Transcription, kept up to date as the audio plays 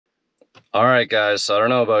All right, guys, so I don't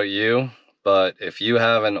know about you, but if you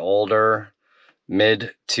have an older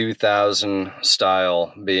mid-2000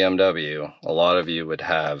 style BMW, a lot of you would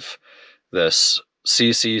have this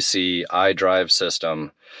CCC iDrive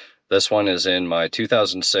system. This one is in my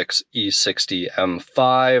 2006 E60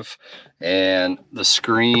 M5, and the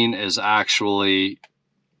screen is actually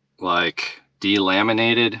like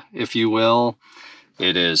delaminated, if you will.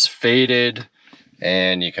 It is faded,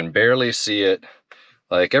 and you can barely see it.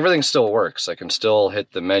 Like, everything still works. I can still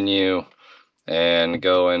hit the menu and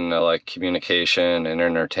go in like communication and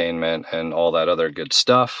entertainment and all that other good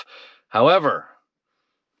stuff. However,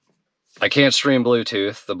 I can't stream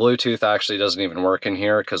Bluetooth. The Bluetooth actually doesn't even work in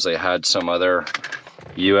here because they had some other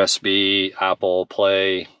USB Apple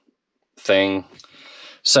Play thing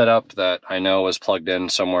set up that I know was plugged in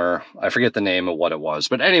somewhere. I forget the name of what it was.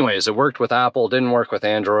 But anyways, it worked with Apple, didn't work with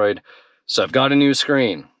Android. So I've got a new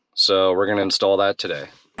screen. So we're going to install that today.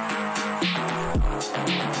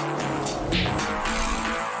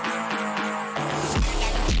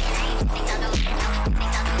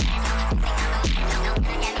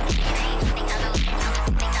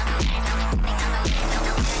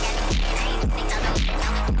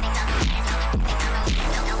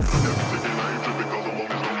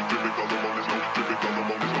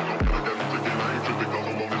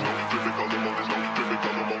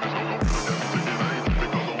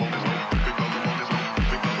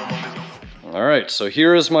 All right, so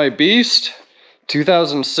here is my beast,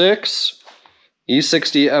 2006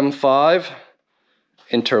 E60 M5,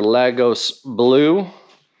 Interlagos blue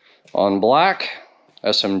on black,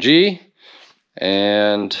 SMG,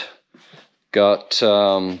 and got,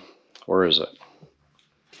 where is it?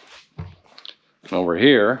 Over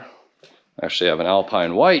here, I actually have an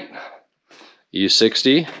Alpine white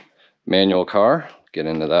E60 manual car. Get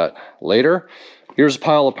into that later. Here's a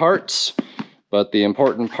pile of parts. But the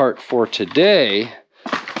important part for today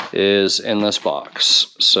is in this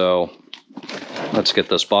box. So let's get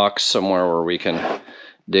this box somewhere where we can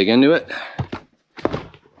dig into it.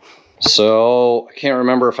 So I can't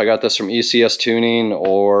remember if I got this from ECS Tuning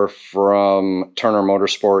or from Turner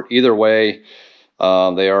Motorsport. Either way,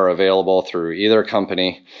 they are available through either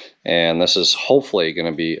company. And this is hopefully going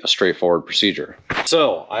to be a straightforward procedure.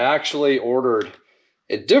 So I actually ordered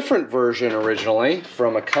a different version originally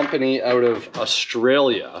from a company out of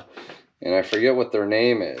Australia, and I forget what their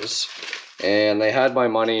name is. And they had my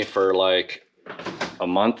money for like a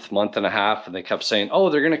month and a half, and they kept saying, oh,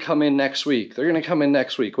 they're gonna come in next week. They're gonna come in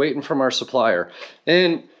next week, waiting from our supplier.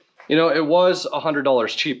 And you know, it was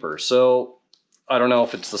 $100 cheaper. So I don't know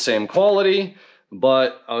if it's the same quality,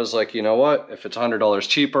 but I was like, you know what? If it's $100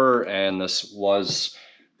 cheaper, and this was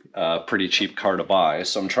a pretty cheap car to buy,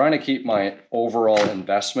 so I'm trying to keep my overall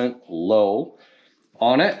investment low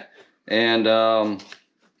on it. And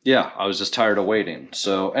yeah, I was just tired of waiting.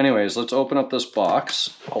 So anyways, let's open up this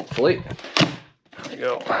box, hopefully. There we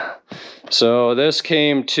go. So this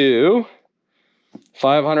came to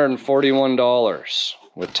 $541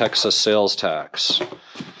 with Texas sales tax.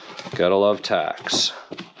 Gotta love tax.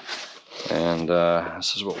 And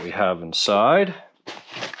this is what we have inside.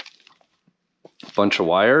 Bunch of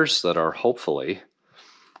wires that are hopefully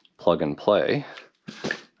plug and play.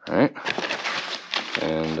 All right,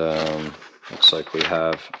 and looks like we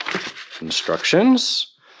have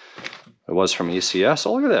instructions. It was from ECS.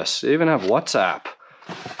 Oh, look at this, they even have WhatsApp.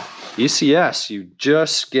 ECS, you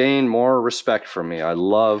just gain more respect from me. I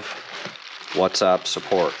love WhatsApp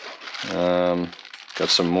support. Got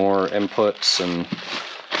some more inputs and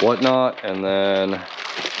whatnot, and then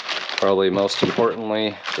probably most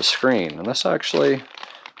importantly, the screen. And this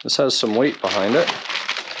has some weight behind it.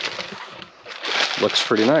 Looks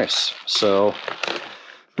pretty nice. So I'm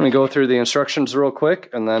gonna go through the instructions real quick,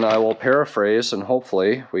 and then I will paraphrase, and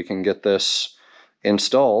hopefully we can get this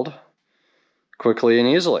installed quickly and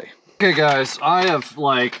easily. Okay guys, I have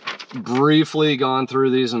like briefly gone through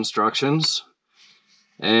these instructions,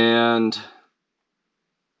 and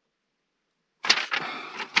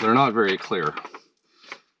they're not very clear.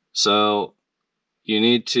 So you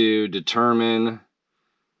need to determine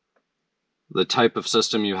the type of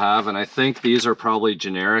system you have, and I think these are probably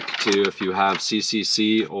generic to if you have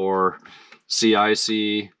CCC or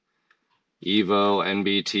CIC, Evo,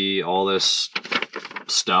 NBT, all this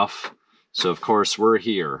stuff. So of course we're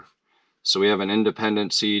here. So we have an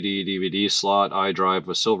independent CD, DVD slot, iDrive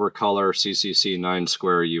with silver color, CCC 9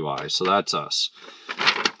 square UI. So that's us.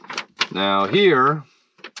 Now here,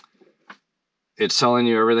 it's telling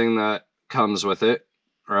you everything that comes with it,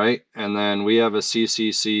 right? And then we have a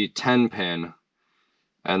CCC 10 pin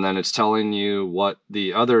And then it's telling you what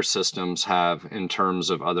the other systems have in terms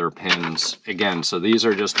of other pins. Again, so these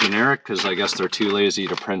are just generic because I guess they're too lazy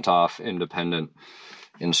to print off independent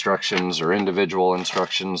instructions or individual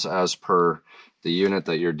instructions as per the unit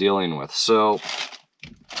that you're dealing with. So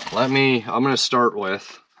I'm going to start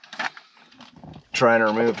with trying to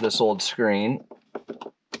remove this old screen.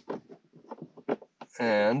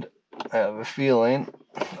 And I have a feeling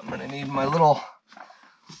I'm going to need my little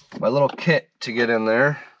kit to get in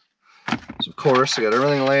there. So of course I got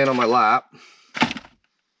everything laying on my lap.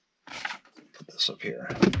 Put this up here.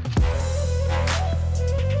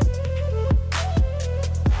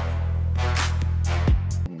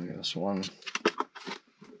 This one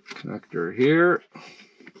connector here.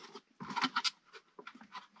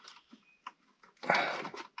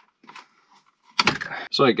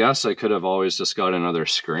 So I guess I could have always just got another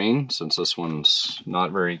screen since this one's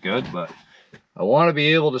not very good, but I want to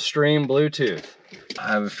be able to stream Bluetooth.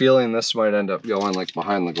 I have a feeling this might end up going like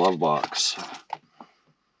behind the glove box.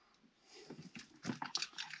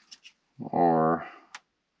 Or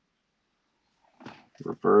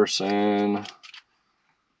reverse in,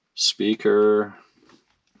 speaker.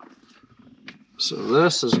 So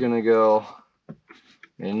this is going to go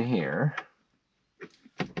in here.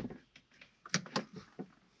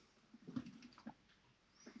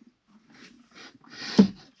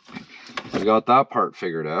 I got that part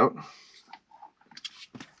figured out.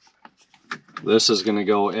 This is going to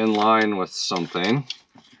go in line with something.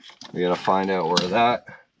 We got to find out where that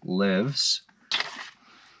lives.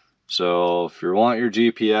 So if you want your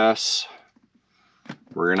GPS,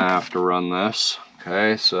 we're going to have to run this.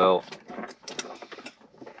 Okay, so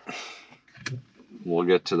we'll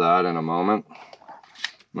get to that in a moment.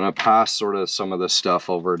 I'm going to pass sort of some of this stuff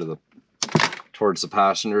over to towards the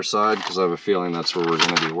passenger side because I have a feeling that's where we're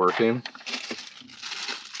going to be working.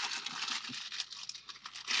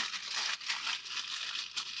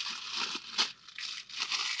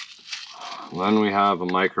 Then we have a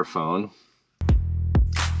microphone.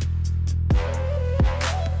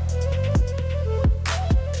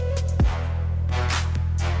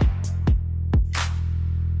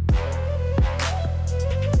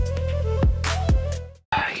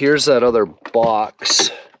 Here's that other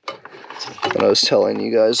box that I was telling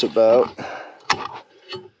you guys about.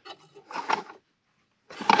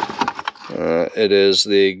 It is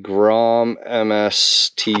the Grom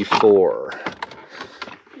MST4.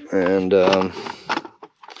 And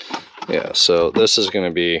yeah, so this is going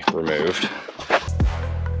to be removed.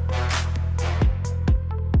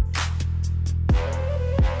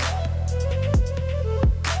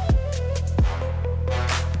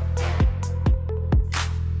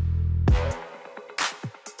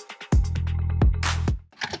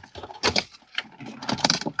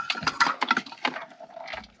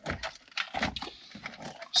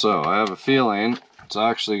 So I have a feeling it's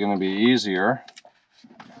actually going to be easier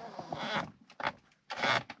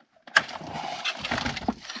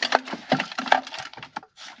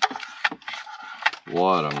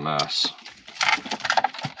What a mess.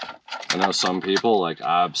 I know some people like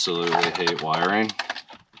absolutely hate wiring.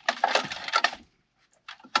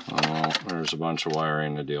 Well, there's a bunch of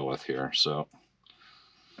wiring to deal with here, so.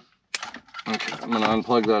 Okay, I'm gonna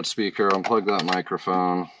unplug that speaker, unplug that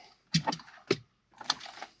microphone.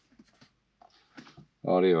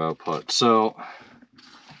 Audio output. So,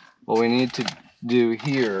 what we need to do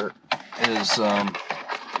here is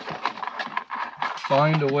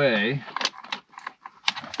find a way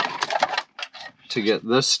to get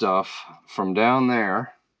this stuff from down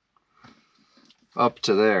there up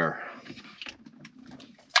to there.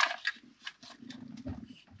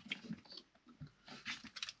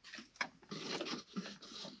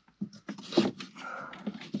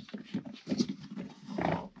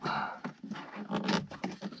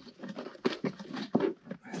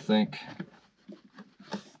 I think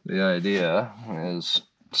the idea is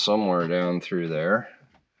somewhere down through there.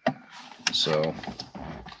 So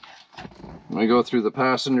I'm gonna go through the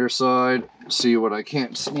passenger side, see what I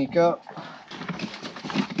can't sneak up.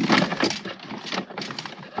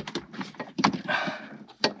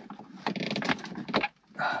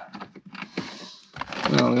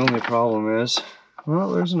 Well, the only problem is,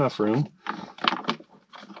 well, there's enough room.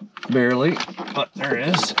 Barely, but there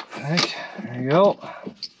is. I think. There you go.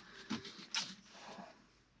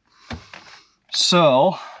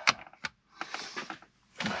 So,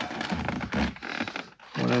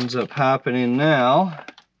 what ends up happening now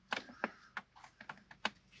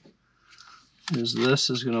is this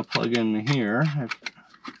is going to plug in here.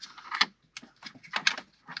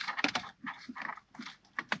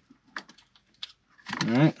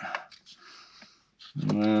 All right.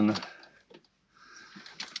 And then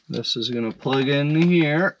this is going to plug in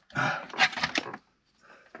here.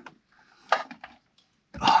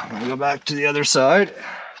 I'm going to go back to the other side.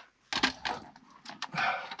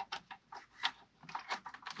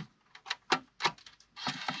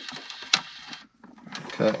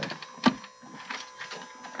 Okay.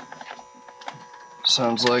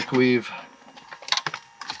 Sounds like we've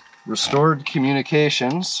restored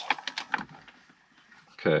communications.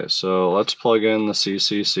 Okay, so let's plug in the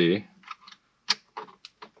CCC.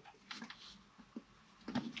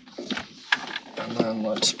 And then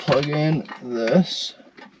let's plug in this.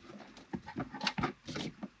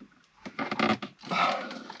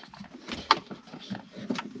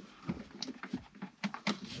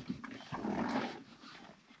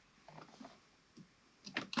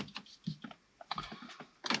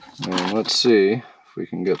 And let's see if we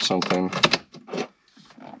can get something.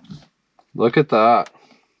 Look at that.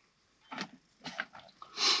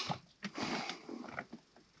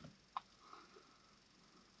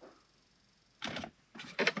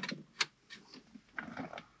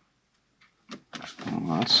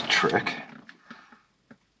 Well, that's a trick.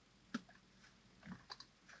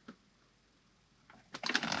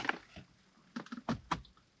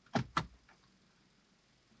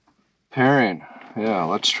 Pairing. Yeah,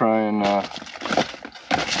 let's try and oops.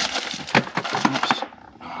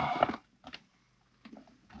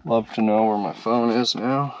 Love to know where my phone is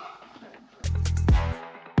now.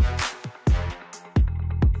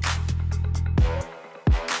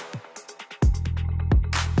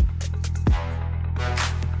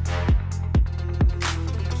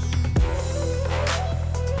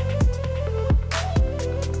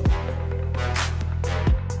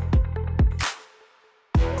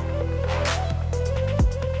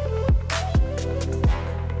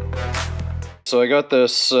 So I got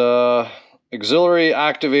this auxiliary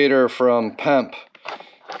activator from PEMP,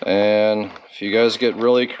 and if you guys get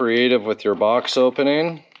really creative with your box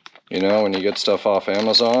opening, you know, when you get stuff off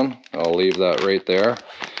Amazon, I'll leave that right there.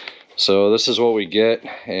 So this is what we get,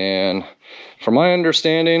 and from my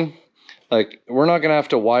understanding, like, we're not gonna have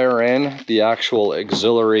to wire in the actual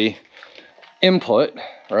auxiliary input,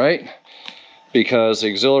 right? Because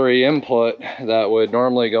auxiliary input that would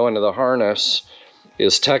normally go into the harness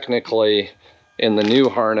is technically in the new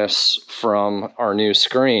harness from our new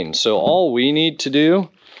screen. So all we need to do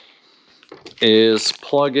is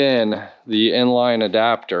plug in the inline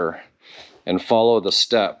adapter and follow the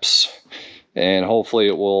steps, and hopefully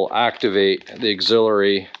it will activate the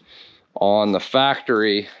auxiliary on the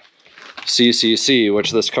factory CCC,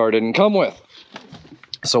 which this car didn't come with.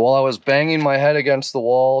 So while I was banging my head against the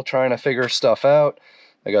wall trying to figure stuff out,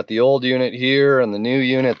 I got the old unit here and the new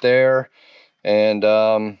unit there,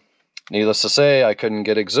 and needless to say, I couldn't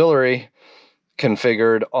get auxiliary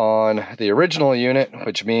configured on the original unit,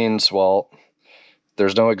 which means, well,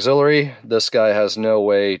 there's no auxiliary. This guy has no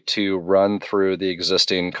way to run through the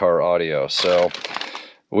existing car audio. So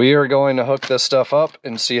we are going to hook this stuff up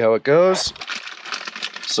and see how it goes.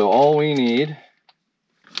 So all we need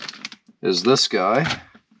is this guy.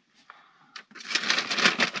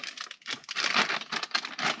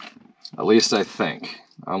 At least I think.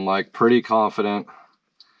 I'm like pretty confident.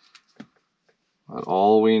 But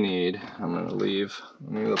all we need, I'm going to leave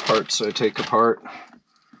any of the parts I take apart.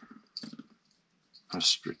 A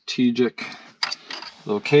strategic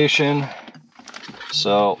location.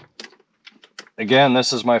 So again,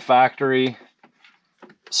 this is my factory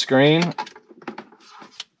screen.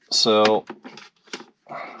 So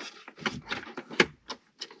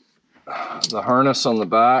the harness on the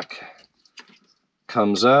back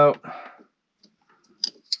comes out.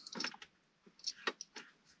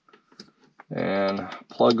 And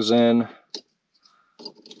plugs in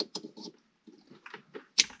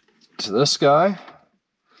to this guy,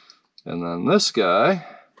 and then this guy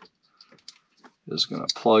is going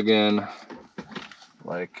to plug in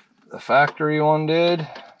like the factory one did.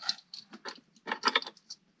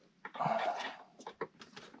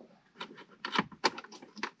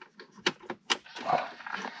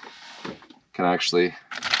 Can actually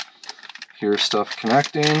hear stuff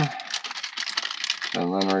connecting.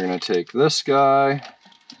 And then we're going to take this guy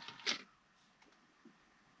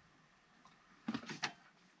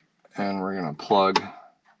and we're going to plug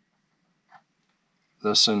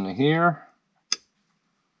this into here.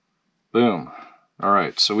 Boom. All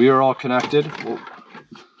right, so we are all connected. Whoa.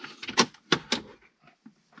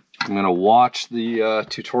 I'm going to watch the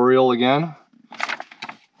tutorial again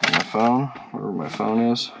on my phone, wherever my phone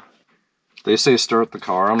is. They say start the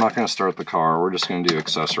car. I'm not going to start the car. We're just going to do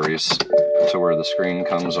accessories to where the screen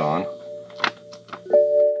comes on.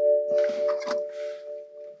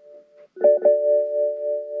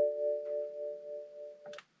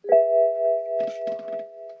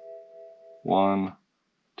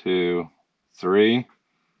 2, 3.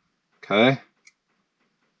 Okay.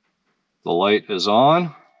 The light is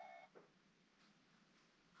on.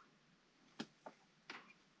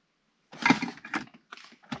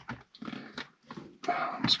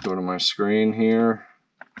 Let's go to my screen here.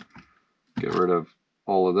 Get rid of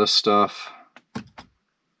all of this stuff.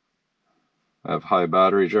 I have high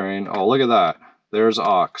battery drain. Oh, look at that. There's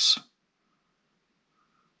aux.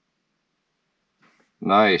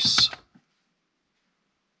 Nice.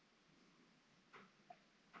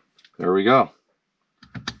 There we go.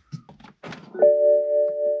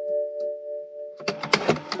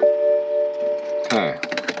 Okay,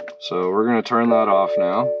 so we're going to turn that off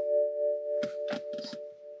now.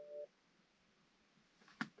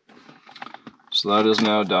 So that is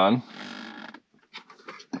now done.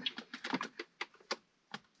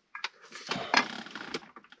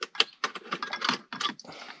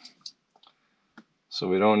 So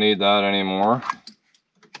we don't need that anymore.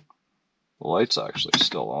 The light's actually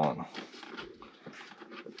still on.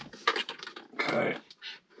 Okay.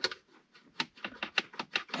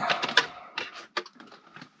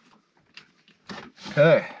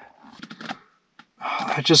 Okay.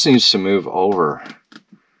 It just needs to move over.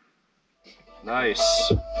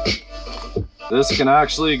 Nice. This can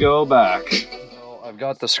actually go back. So I've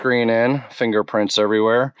got the screen in, fingerprints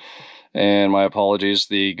everywhere, and my apologies,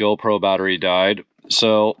 the GoPro battery died.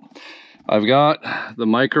 So I've got the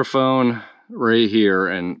microphone right here,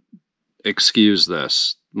 and excuse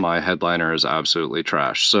this, my headliner is absolutely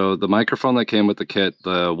trash. So the microphone that came with the kit,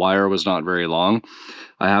 the wire was not very long.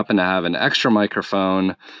 I happen to have an extra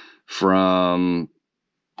microphone from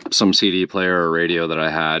some CD player or radio that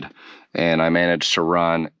I had, and I managed to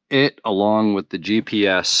run it along with the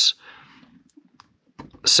GPS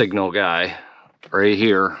signal guy right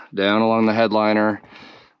here down along the headliner,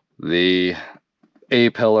 the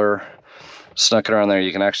A-pillar, snuck it around there.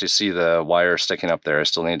 You can actually see the wire sticking up there. I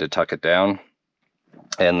still need to tuck it down.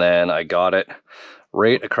 And then I got it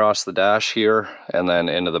right across the dash here and then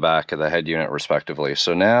into the back of the head unit respectively.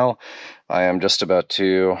 So now I am just about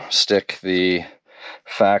to stick the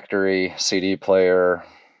factory CD player,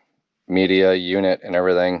 media unit and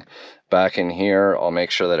everything back in here. I'll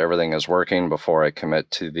make sure that everything is working before I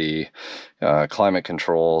commit to the climate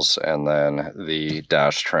controls and then the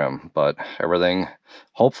dash trim. But everything,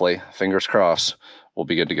 hopefully, fingers crossed, will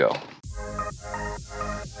be good to go.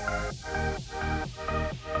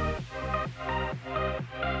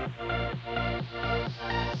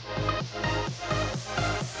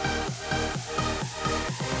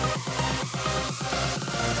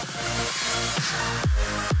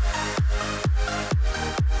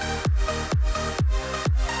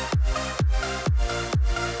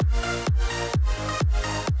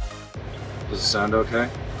 Does it sound okay?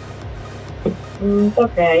 It's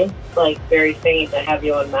okay. It's like very faint. I have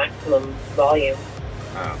you on maximum volume.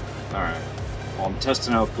 Oh, alright. Well, I'm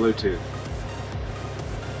testing out Bluetooth.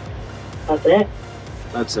 That's it?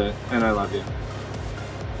 That's it, and I love you.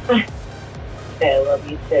 Okay, I love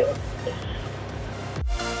you too.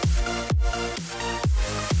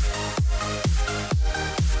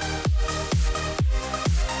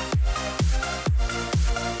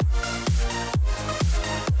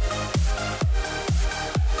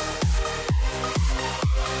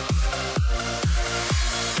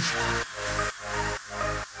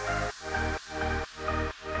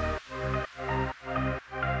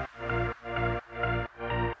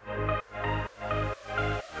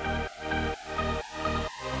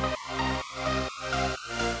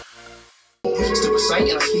 Still recite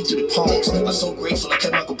and I speak to the poems. I'm so grateful I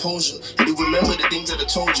kept my composure. And you remember the things that I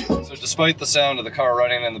told you. So despite the sound of the car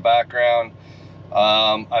running in the background,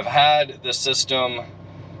 I've had this system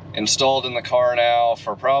installed in the car now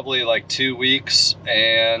for probably like 2 weeks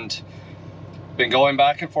and been going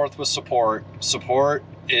back and forth with support. Support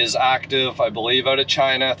is active, I believe, out of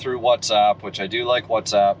China through WhatsApp, which I do like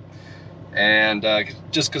WhatsApp. And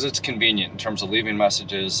just because it's convenient in terms of leaving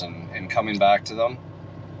messages and coming back to them.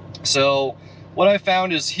 So what I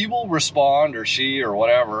found is he will respond, or she, or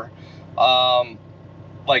whatever,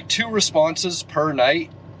 like 2 responses per night.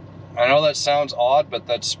 I know that sounds odd, but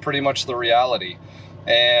that's pretty much the reality.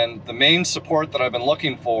 And the main support that I've been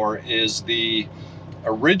looking for is the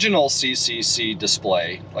original CCC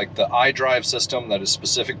display, like the iDrive system that is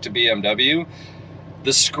specific to BMW.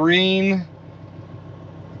 The screen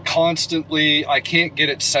constantly, I can't get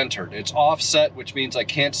it centered. It's offset, which means I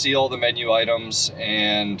can't see all the menu items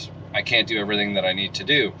and I can't do everything that I need to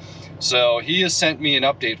do. So he has sent me an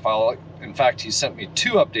update file. In fact, he sent me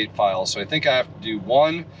 2 update files. So I think I have to do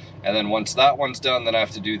one, and then once that one's done, then I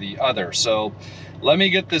have to do the other. So let me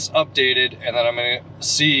get this updated, and then I'm gonna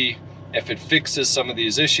see if it fixes some of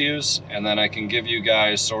these issues, and then I can give you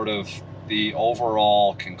guys sort of the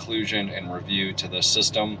overall conclusion and review to this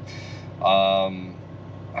system.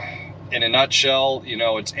 In a nutshell, you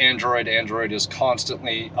know, it's Android. Android is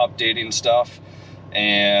constantly updating stuff,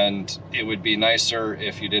 and it would be nicer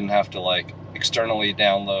if you didn't have to like externally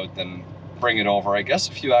download, then bring it over. I guess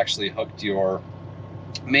if you actually hooked your,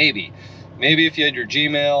 maybe if you had your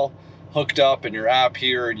Gmail hooked up in your app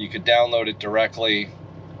here, you could download it directly,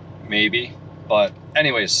 maybe. But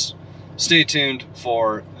anyways, stay tuned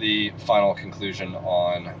for the final conclusion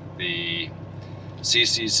on the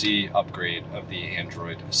CCC upgrade of the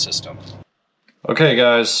Android system. Okay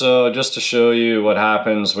guys, so just to show you what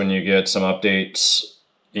happens when you get some updates,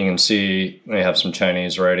 you can see they have some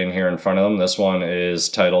Chinese writing here in front of them. This one is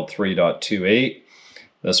titled 3.28.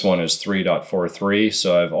 This one is 3.43.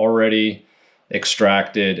 So I've already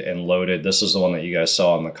extracted and loaded. This is the one that you guys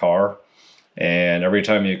saw in the car. And every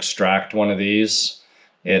time you extract one of these,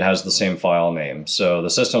 it has the same file name. So the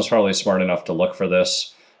system's probably smart enough to look for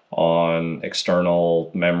this on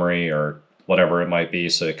external memory or whatever it might be,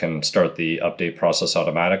 so it can start the update process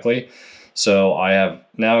automatically. So I have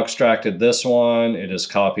now extracted this one. It is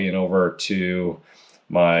copying over to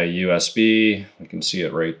my USB. You can see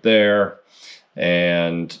it right there.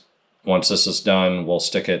 And once this is done, we'll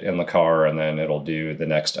stick it in the car and then it'll do the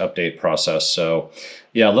next update process. So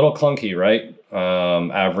yeah, a little clunky, right?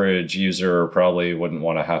 Average user probably wouldn't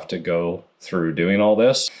want to have to go through doing all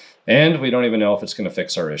this. And we don't even know if it's going to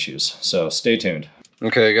fix our issues. So stay tuned.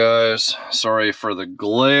 Okay guys, sorry for the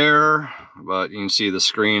glare, but you can see the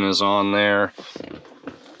screen is on there.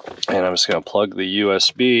 And I'm just going to plug the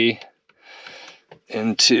USB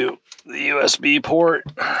into the USB port.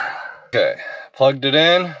 Okay, plugged it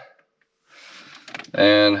in.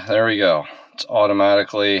 And there we go. It's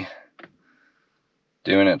automatically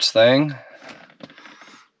doing its thing.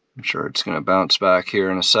 I'm sure it's going to bounce back here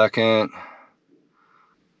in a second.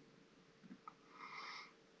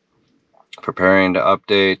 Preparing to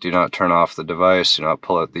update. Do not turn off the device. Do not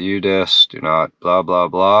pull out the U-disc. Do not blah, blah,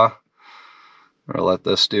 blah. I'm going to let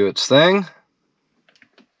this do its thing.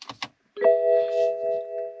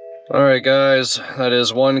 Alright guys, that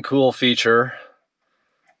is one cool feature,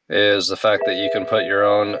 is the fact that you can put your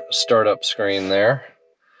own startup screen there.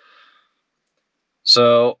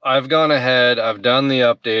 So I've gone ahead, I've done the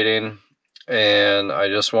updating, and I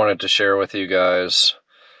just wanted to share with you guys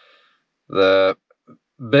the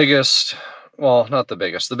biggest, well, not the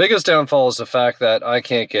biggest downfall is the fact that I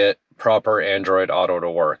can't get proper Android Auto to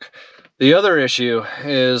work. The other issue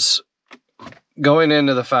is going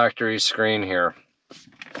into the factory screen here,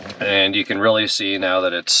 and you can really see now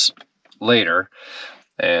that it's later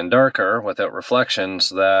and darker without reflections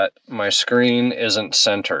that my screen isn't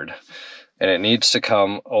centered, and it needs to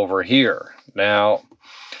come over here. Now,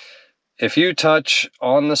 if you touch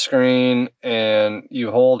on the screen and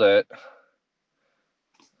you hold it,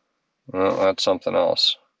 well, that's something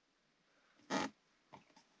else. I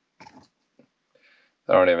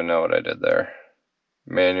don't even know what I did there.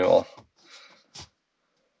 Manual.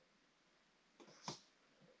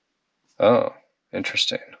 Oh,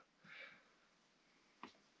 interesting.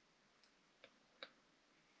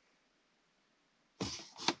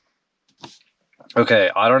 Okay,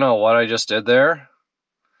 I don't know what I just did there,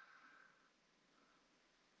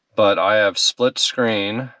 but I have split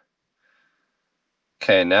screen.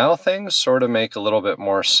 Okay, now things sort of make a little bit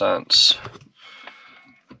more sense.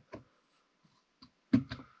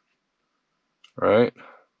 Right?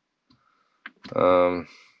 So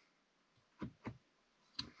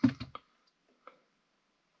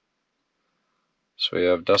we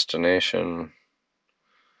have destination.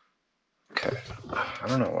 Okay, I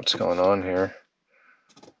don't know what's going on here.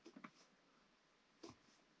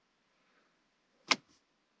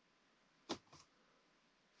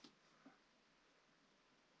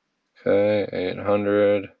 Okay,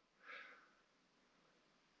 800.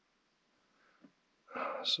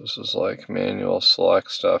 So this is like manual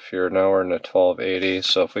select stuff here. Now we're in the 1280.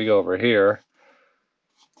 So if we go over here,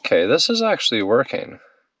 okay, this is actually working.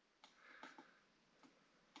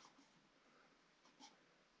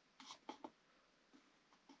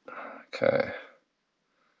 Okay.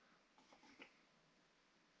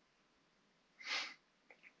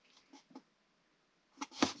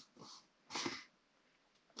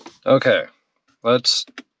 Okay, let's...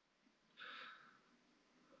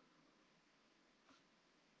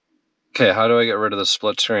 Okay, how do I get rid of the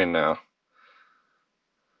split screen now?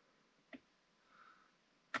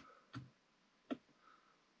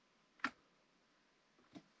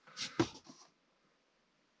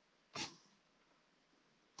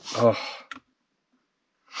 Oh.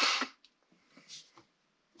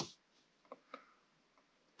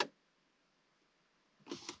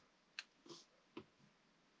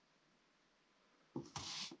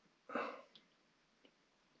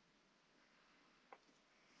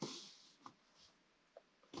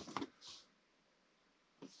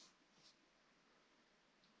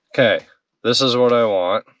 Okay, this is what I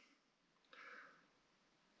want.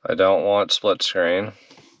 I don't want split screen.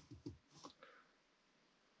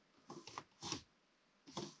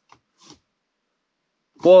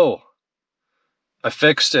 Whoa! I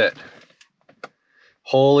fixed it.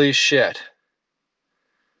 Holy shit.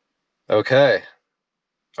 Okay.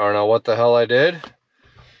 I don't know what the hell I did.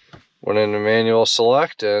 Went into manual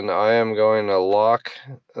select, and I am going to lock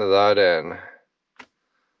that in.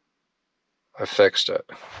 I fixed it.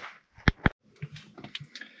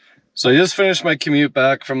 So I just finished my commute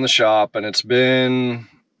back from the shop, and it's been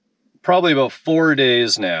probably about 4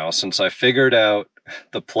 days now since I figured out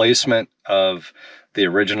the placement of the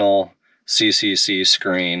original CCC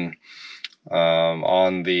screen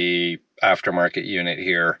on the aftermarket unit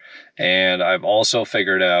here. And I've also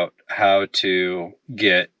figured out how to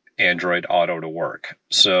get Android Auto to work.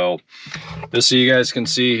 So just so you guys can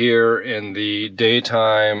see here in the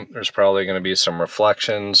daytime, there's probably going to be some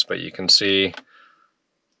reflections, but you can see,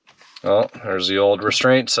 oh, there's the old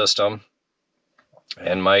restraint system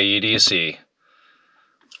and my EDC.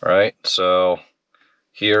 Right, so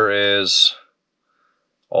here is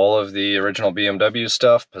all of the original BMW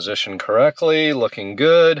stuff positioned correctly, looking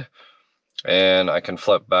good. And I can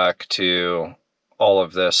flip back to all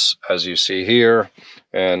of this as you see here,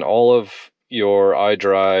 and all of your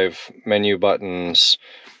iDrive menu buttons,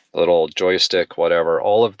 little joystick, whatever,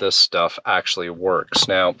 all of this stuff actually works.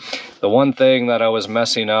 Now, the one thing that I was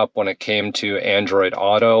messing up when it came to Android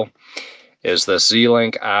Auto is the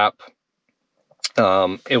Z-Link app.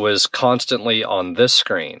 It was constantly on this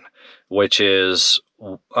screen, which is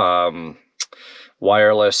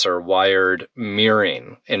wireless or wired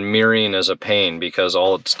mirroring. And mirroring is a pain because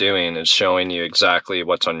all it's doing is showing you exactly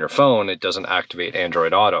what's on your phone. It doesn't activate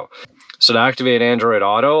Android Auto. So to activate Android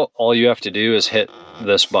Auto, all you have to do is hit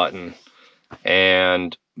this button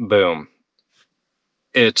and boom.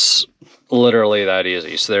 It's literally that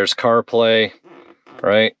easy. So there's CarPlay,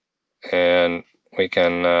 right? And we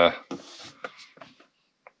can,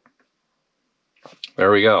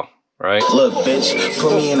 there we go, right? Look, bitch,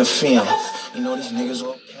 put me in a film. You know these niggas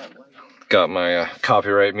all got my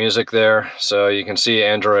copyright music there. So you can see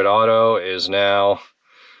Android Auto is now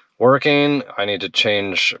working. I need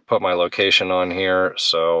to put my location on here.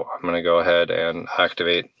 So I'm going to go ahead and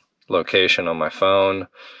activate location on my phone,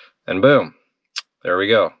 and boom, there we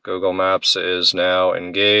go. Google Maps is now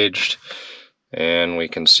engaged, and we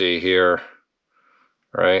can see here,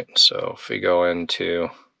 right? So if we go into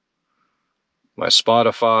my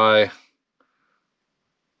Spotify,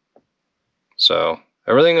 so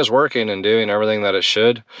everything is working and doing everything that it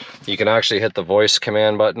should. You can actually hit the voice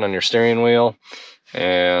command button on your steering wheel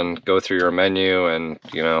and go through your menu and,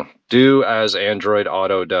 you know, do as Android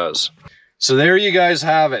Auto does. So there you guys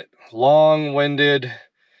have it. Long-winded.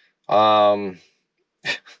 It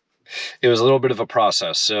was a little bit of a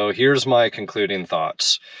process. So here's my concluding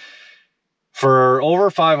thoughts. For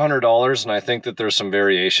over $500, and I think that there's some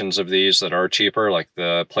variations of these that are cheaper, like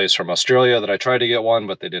the place from Australia that I tried to get one,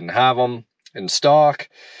 but they didn't have them in stock.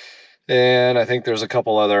 And I think there's a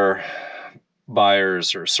couple other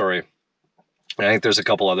buyers, or sorry, I think there's a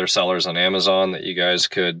couple other sellers on Amazon that you guys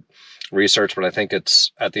could research, but I think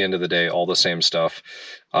it's, at the end of the day, all the same stuff.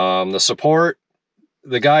 The support,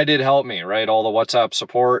 the guy did help me, right? All the WhatsApp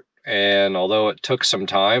support, and although it took some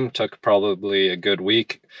time, took probably a good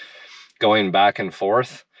week going back and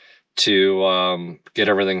forth to get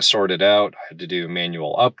everything sorted out. I had to do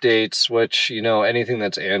manual updates, which, you know, anything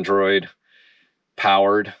that's Android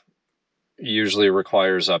powered usually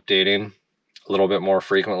requires updating a little bit more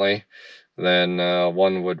frequently than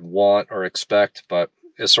one would want or expect, but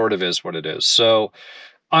it sort of is what it is. So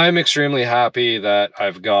I'm extremely happy that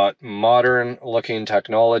I've got modern looking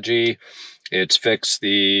technology. It's fixed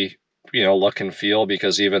the, you know, look and feel,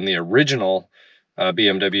 because even the original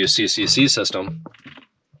BMW CCC system,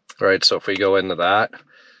 right? So if we go into that,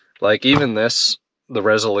 like even this, the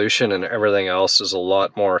resolution and everything else is a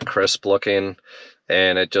lot more crisp looking,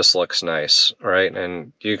 and it just looks nice, right?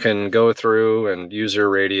 And you can go through and use your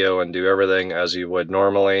radio and do everything as you would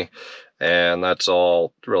normally. And that's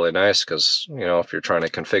all really nice because, you know, if you're trying to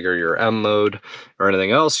configure your M mode or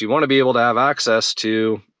anything else, you want to be able to have access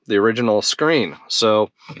to the original screen.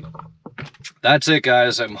 So that's it,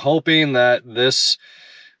 guys. I'm hoping that this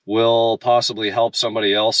will possibly help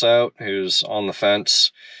somebody else out who's on the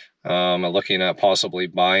fence, looking at possibly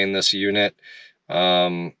buying this unit.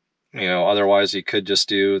 You know, otherwise you could just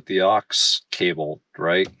do the aux cable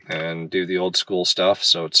right? And do the old school stuff.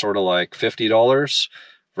 So it's sort of like $50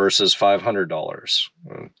 versus $500.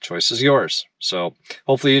 Choice is yours. So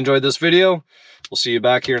hopefully you enjoyed this video. We'll see you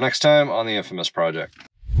back here next time on the Infamous Project.